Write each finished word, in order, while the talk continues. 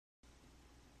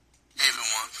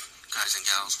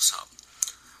knows what's up.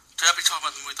 Today I'll be talking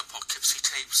about the movie The Poughkeepsie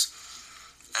Tapes.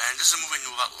 And this is a movie I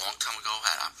knew about a long time ago.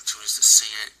 I had opportunities to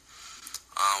see it.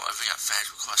 I even got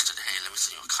fans requested, hey, let me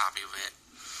send you a copy of it.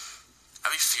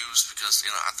 I refused because,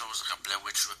 I thought it was like a Blair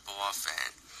Witch ripoff,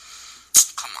 and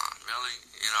come on, really,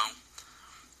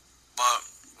 But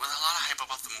with a lot of hype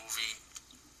about the movie,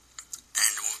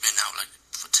 and the movie been out like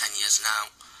for 10 years now,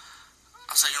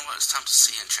 I was like, you know what, it's time to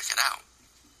see it and check it out.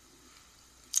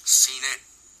 Seen it,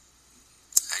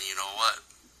 and you know what?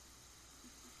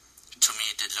 To me,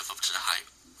 it did live up to the hype,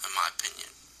 in my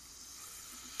opinion.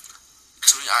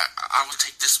 To me, I would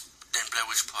take this then Blair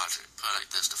Witch Project, put it like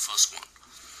this, the first one,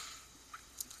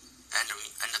 and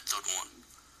the third one,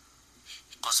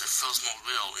 because it feels more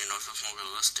real, it feels more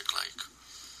realistic,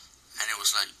 and it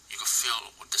was like, you could feel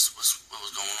what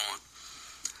was going on.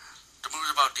 The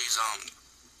movie's about these,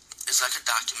 it's like a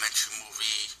documentary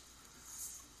movie,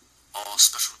 or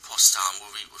special report style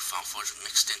movie with found footage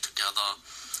mixed in together,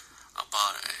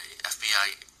 about a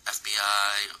FBI,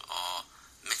 or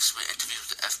mixed with interviews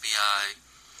with the FBI,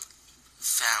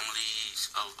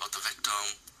 families of the victim,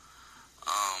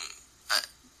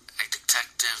 a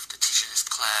detective teaching his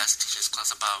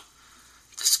class about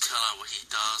this killer, what he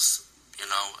does,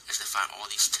 as they find all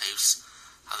these tapes,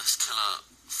 how this killer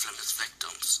filmed his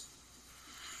victims.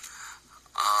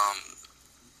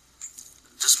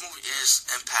 This movie is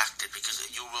impacted because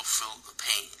you will feel the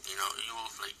pain, you will,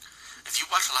 if you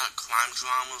watch a lot of crime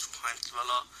dramas, crime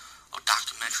thriller, or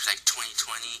documentaries like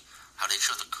 2020, how they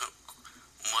show the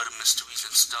murder mysteries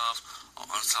and stuff, or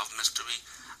unsolved mystery,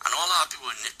 I know a lot of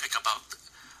people nitpick about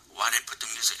why they put the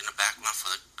music in the background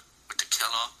with the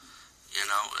killer,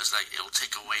 it's like it'll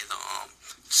take away the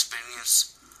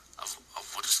experience of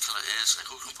what this killer is, like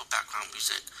who can put background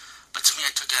music, but to me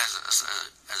I took it as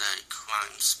a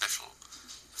crime special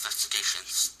investigation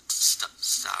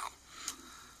style.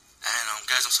 And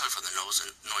guys, I'm sorry for the noise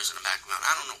in the background.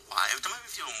 I don't know why. Every time I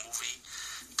review a movie,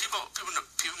 people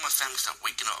in my family start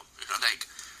waking up. I'm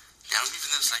leaving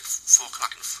this like 4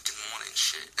 o'clock in the freaking morning and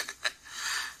shit.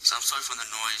 So I'm sorry for the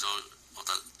noise or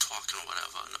the talking or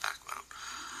whatever in the background.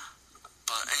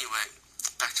 But anyway,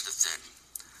 back to the thing.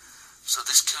 So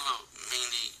this killer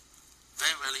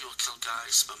very rarely will kill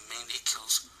guys, but mainly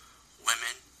kills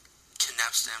women,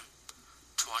 kidnaps them,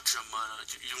 torture, murder,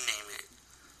 you name it.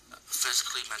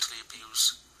 Physically, mentally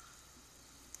abuse.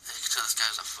 And you can tell this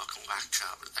guy's a fucking whack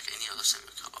job, like any other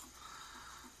serial killer.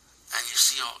 And you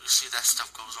see that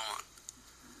stuff goes on.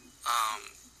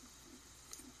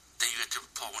 Then you get the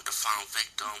report with the found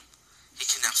victim. He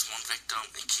kidnaps one victim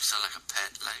and keeps her like a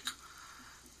pet,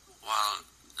 while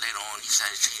later on he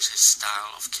decided to change his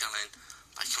style of killing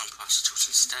by killing prostitutes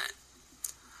instead.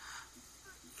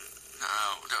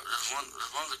 Now, there's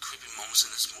one of the creepy moments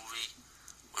in this movie.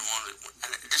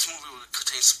 And this movie will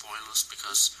contain spoilers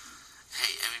because,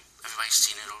 hey, everybody's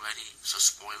seen it already, so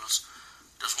spoilers.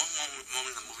 There's one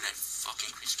moment in the movie that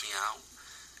fucking creeps me out,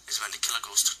 is when the killer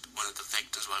goes to one of the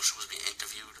victims while she was being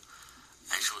interviewed,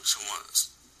 and she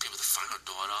wants people to find her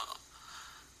daughter,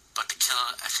 but the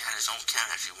killer actually had his own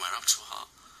camera, actually went up to her,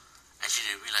 and she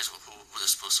didn't realize who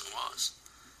this person was.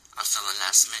 Until the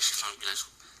last minute, she finally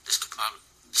realized, this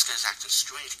guy's acting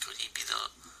strange, could he be the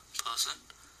person?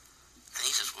 And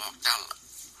he just walked out.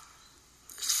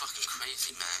 It's fucking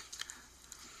crazy, man.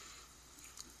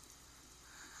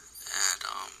 And,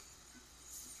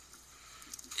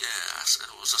 yeah,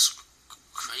 it was just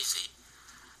crazy.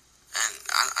 And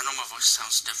I know my voice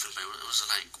sounds different, but it was,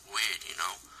 weird,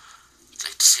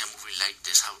 Like, to see a movie like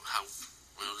this, how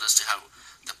realistic, how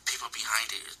the people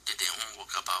behind it did their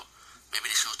homework about,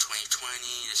 maybe they show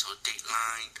 2020, they show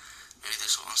Dateline, maybe they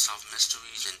show Unsolved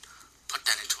Mysteries, and put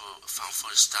that into a found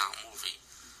footage style movie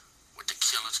with the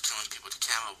killers killing people with the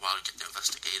camera while you get the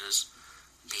investigators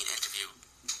being interviewed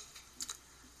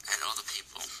and other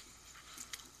people.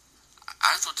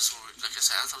 I thought this movie, like I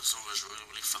said, was really,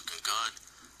 really fucking good.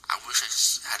 I wish I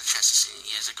had a chance to see it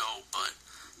years ago, but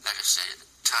like I said,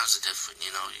 times are different,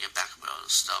 you get back with other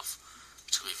stuff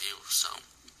to review, so.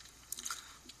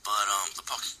 But, the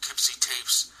Poughkeepsie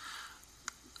Tapes,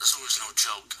 this movie's no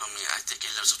joke. I think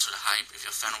it lives up to the hype. If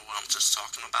you're a fan of what I'm just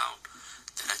talking about,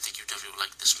 then I think you definitely would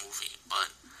like this movie.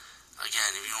 But,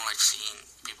 again, if you don't like seeing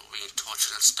people being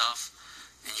tortured and stuff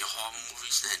in your horror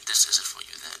movies, then this isn't for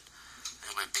you then.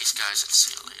 Anyway, peace guys, and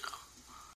see you later.